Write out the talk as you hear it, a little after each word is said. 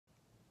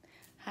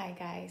Hi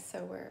guys,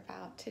 so we're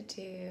about to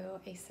do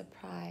a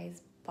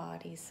surprise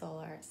body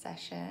solar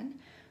session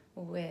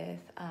with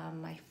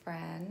my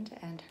friend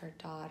and her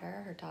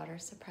daughter. Her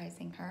daughter's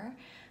surprising her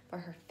for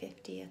her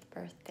 50th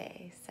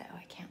birthday, so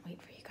I can't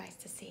wait for you guys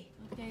to see.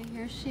 Okay,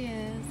 here she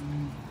is,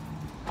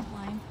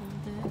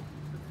 blindfolded.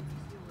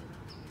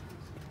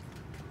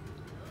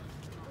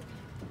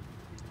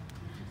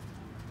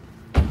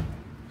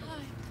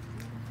 Hi.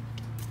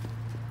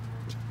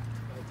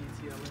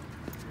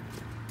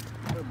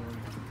 Good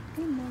morning.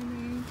 Good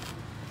morning.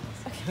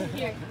 Okay,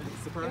 here.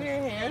 Surprise. Give me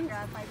your hand.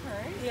 Grab my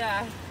purse.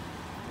 Yeah.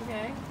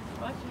 Okay.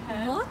 Watch your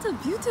head. What a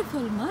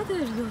beautiful mother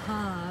you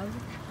have.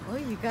 Oh,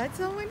 you got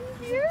someone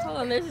here? Hold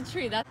on, there's a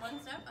tree. That's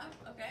one step up.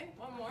 Okay,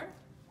 one more.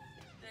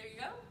 There you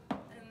go.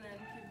 And then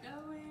keep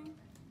going.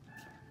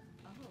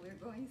 Oh, we're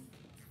going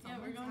Yeah,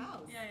 we're going.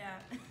 house. Yeah.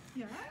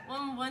 Yeah?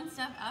 One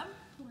step up.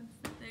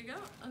 There you go.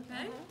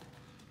 Okay.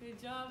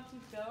 Good job.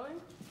 Keep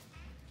going.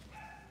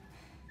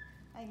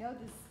 I know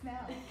this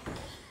smell.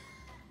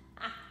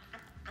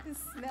 This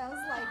smells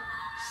like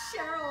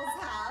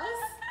Cheryl's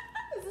house.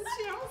 Is this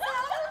Cheryl's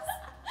house?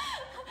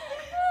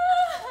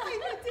 I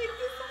can take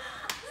this.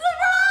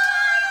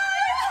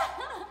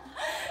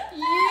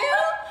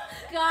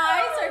 You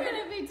guys are going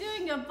to be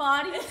doing a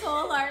body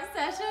soul art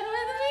session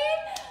with me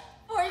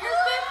for your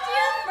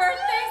 50th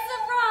birthday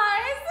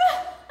surprise.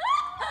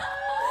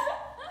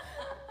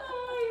 Oh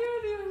my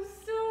god, it was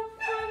so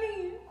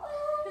funny. Oh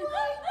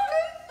my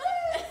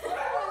goodness.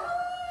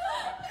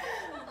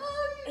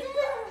 Oh, you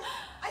know,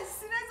 as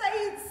soon as I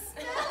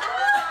smelled it,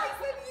 I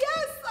said,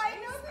 yes, I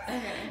know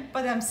this. Okay.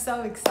 But I'm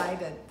so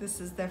excited. This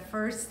is the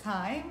first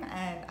time,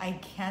 and I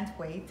can't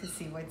wait to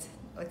see what's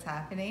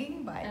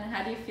happening. But And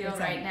how do you feel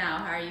right now?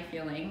 How are you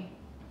feeling?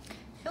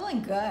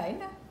 feeling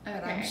good,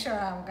 but I'm Okay. sure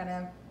I'm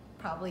gonna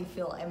probably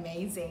feel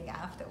amazing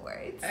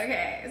afterwards.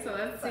 Okay, so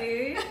let's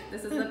see.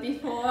 This is the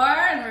before,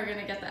 and we're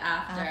gonna get the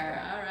after.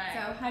 After. All right.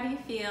 So, how do you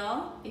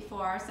feel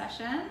before our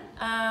session?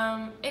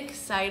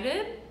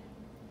 Excited.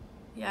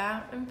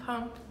 Yeah, I'm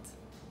pumped.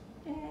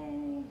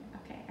 Yay!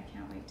 Okay, I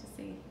can't wait to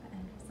see the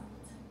end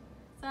result.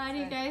 So, how do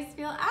you guys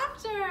feel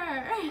after?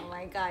 Oh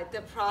my God,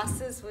 the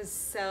process was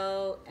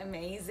so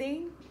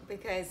amazing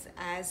because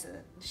as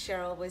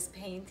Sheryl was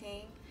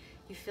painting,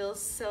 you feel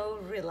so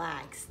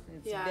relaxed.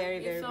 It's Yeah, very,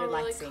 you very feel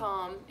relaxing. really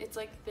calm. It's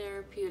like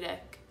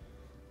therapeutic.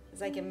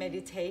 It's like a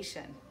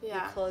meditation.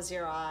 Yeah. You close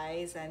your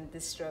eyes and the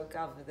stroke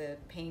of the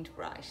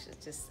paintbrush is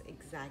just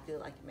exactly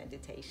like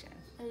meditation.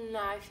 And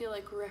now I feel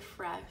like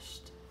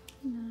refreshed.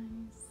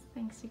 Nice.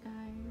 Thanks, you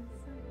guys.